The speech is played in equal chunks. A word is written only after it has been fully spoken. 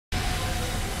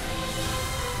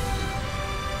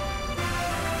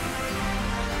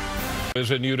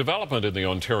Is a new development in the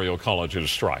Ontario Colleges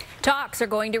strike. Talks are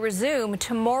going to resume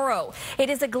tomorrow. It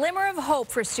is a glimmer of hope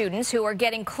for students who are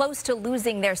getting close to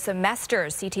losing their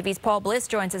semesters. CTV's Paul Bliss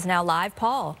joins us now live.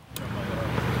 Paul.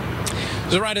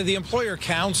 The Employer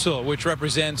Council, which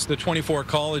represents the 24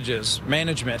 colleges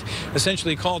management,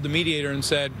 essentially called the mediator and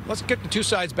said, let's get the two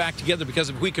sides back together, because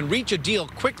if we can reach a deal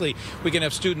quickly, we can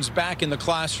have students back in the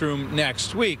classroom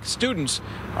next week. Students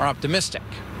are optimistic.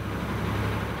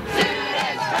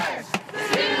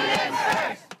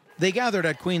 They gathered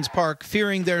at Queen's Park,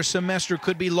 fearing their semester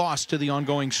could be lost to the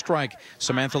ongoing strike.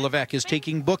 Samantha Levesque is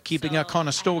taking bookkeeping at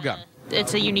Conestoga.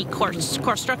 It's a unique course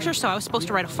structure, so I was supposed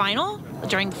to write a final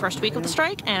during the first week of the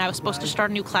strike, and I was supposed to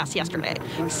start a new class yesterday.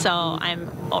 So I'm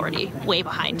already way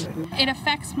behind. It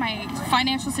affects my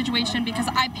financial situation because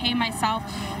I pay myself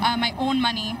my own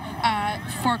money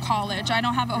for college. I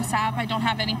don't have OSAP, I don't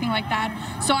have anything like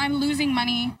that, so I'm losing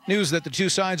money. News that the two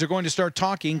sides are going to start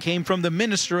talking came from the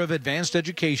Minister of Advanced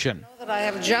Education. I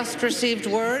have just received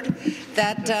word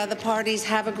that the parties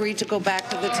have agreed to go back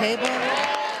to the table.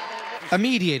 A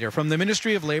mediator from the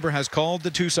Ministry of Labour has called the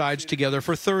two sides together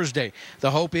for Thursday.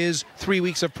 The hope is 3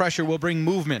 weeks of pressure will bring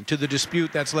movement to the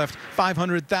dispute that's left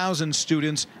 500,000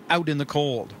 students out in the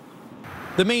cold.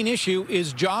 The main issue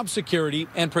is job security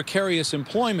and precarious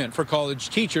employment for college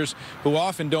teachers, who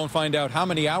often don't find out how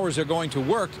many hours they're going to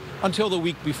work until the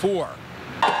week before.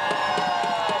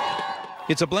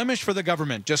 It's a blemish for the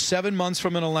government, just 7 months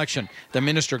from an election. The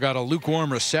minister got a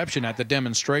lukewarm reception at the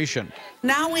demonstration.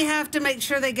 Now we have to make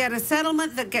sure they get a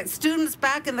settlement that gets students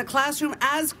back in the classroom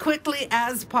as quickly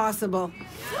as possible.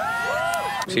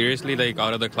 Seriously,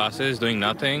 out of the classes, doing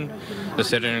nothing, just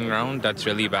sitting around, that's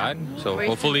really bad. So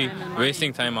hopefully,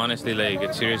 wasting time, honestly,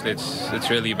 it's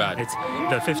really bad. It's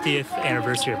the 50th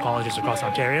anniversary of colleges across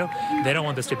Ontario. They don't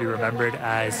want this to be remembered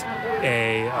as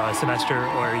a semester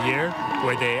or a year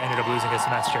where they ended up losing a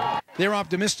semester. They're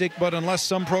optimistic, but unless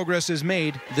some progress is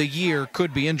made, the year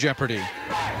could be in jeopardy.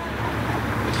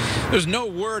 There's no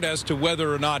word as to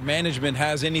whether or not management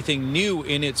has anything new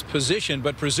in its position,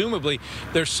 but presumably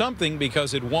there's something,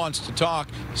 because it wants to talk.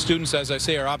 Students, as I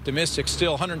say, are optimistic.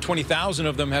 Still, 120,000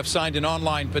 of them have signed an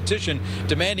online petition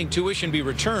demanding tuition be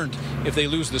returned if they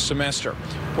lose the semester.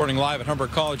 Reporting live at Humber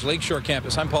College Lakeshore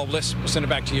campus, I'm Paul Bliss. We'll send it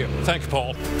back to you. Thanks,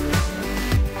 Paul.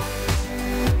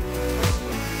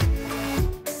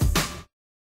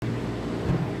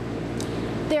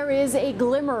 There is a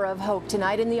glimmer of hope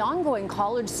tonight in the ongoing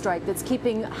college strike that's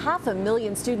keeping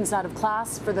 500,000 students out of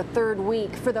class for the third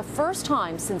week. For the first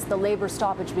time since the labor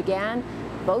stoppage began,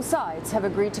 both sides have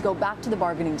agreed to go back to the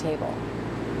bargaining table.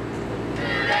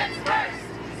 Students first!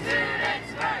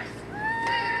 Students first!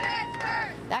 Students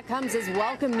first! That comes as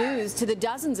welcome news to the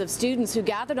dozens of students who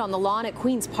gathered on the lawn at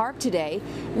Queen's Park today.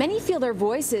 Many feel their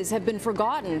voices have been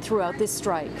forgotten throughout this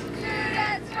strike.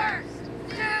 Students first!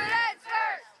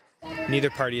 Neither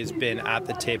party has been at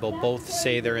the table. Both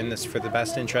say they're in this for the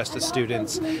best interest of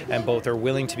students, and both are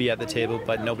willing to be at the table,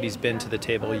 but nobody's been to the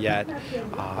table yet.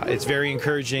 It's very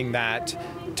encouraging that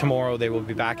tomorrow they will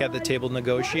be back at the table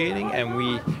negotiating, and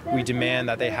we demand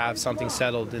that they have something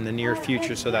settled in the near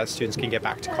future so that students can get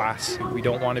back to class. We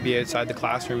don't want to be outside the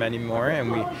classroom anymore,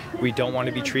 and we don't want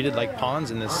to be treated like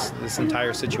pawns in this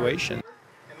entire situation.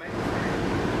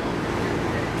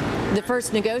 The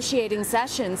first negotiating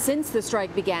session since the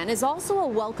strike began is also a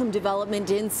welcome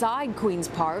development inside Queen's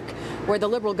Park, where the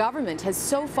Liberal government has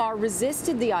so far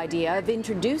resisted the idea of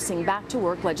introducing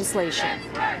back-to-work legislation.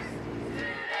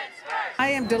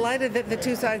 I am delighted that the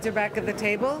two sides are back at the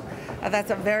table.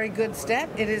 That's a very good step.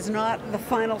 It is not the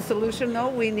final solution, though.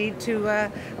 We need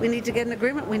to get an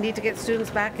agreement. We need to get students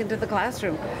back into the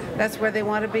classroom. That's where they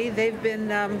want to be. They've been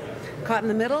caught in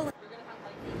the middle.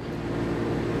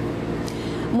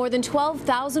 More than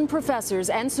 12,000 professors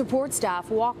and support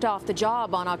staff walked off the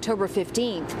job on October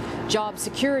 15th. Job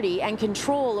security and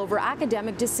control over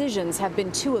academic decisions have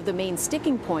been two of the main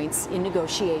sticking points in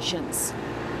negotiations.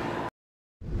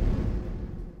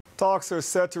 Talks are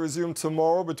set to resume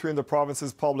tomorrow between the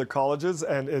province's public colleges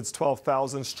and its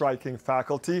 12,000 striking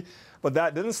faculty. But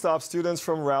that didn't stop students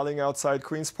from rallying outside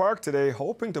Queen's Park today,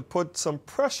 hoping to put some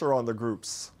pressure on the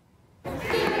groups.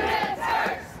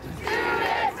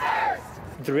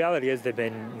 The reality is they've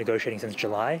been negotiating since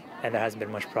July, and there hasn't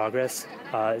been much progress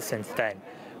since then.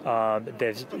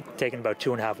 They've taken about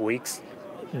 2.5 weeks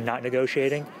not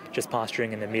negotiating, just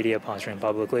posturing in the media, posturing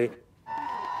publicly.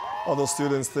 Although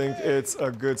students think it's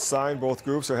a good sign, both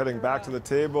groups are heading back to the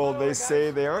table. They say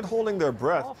they aren't holding their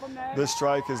breath. This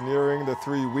strike is nearing the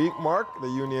 3-week mark. The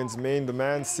union's main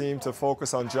demands seem to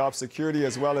focus on job security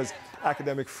as well as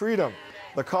academic freedom.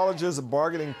 The college's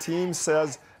bargaining team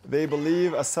says They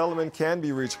believe a settlement can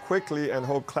be reached quickly and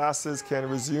hope classes can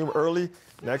resume early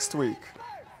next week.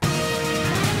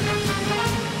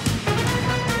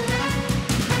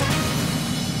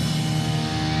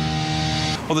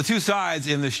 Well, the two sides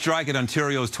in the strike at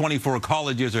Ontario's 24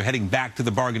 colleges are heading back to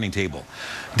the bargaining table.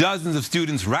 Dozens of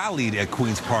students rallied at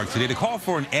Queen's Park today to call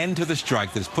for an end to the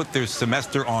strike that has put their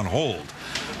semester on hold.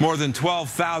 More than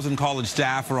 12,000 college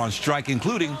staff are on strike,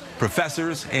 including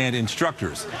professors and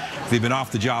instructors. They've been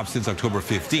off the job since October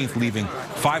 15th, leaving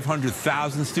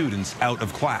 500,000 students out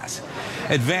of class.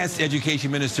 Advanced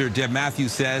Education Minister Deb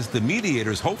Matthews says the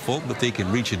mediator is hopeful that they can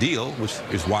reach a deal, which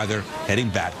is why they're heading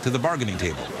back to the bargaining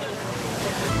table.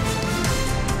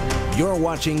 You're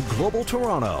watching Global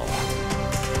Toronto.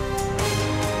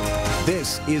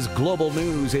 This is Global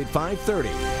News at 5:30.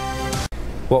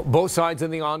 Well, both sides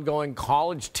in the ongoing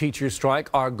college teacher strike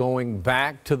are going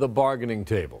back to the bargaining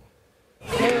table.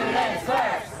 Students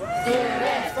first!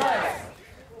 Students first!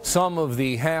 Some of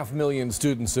the 500,000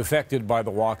 students affected by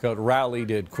the walkout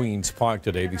rallied at Queen's Park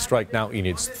today. The strike now in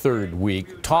its third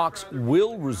week. Talks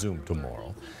will resume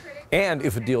tomorrow. And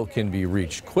if a deal can be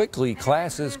reached quickly,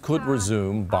 classes could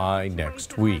resume by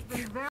next week.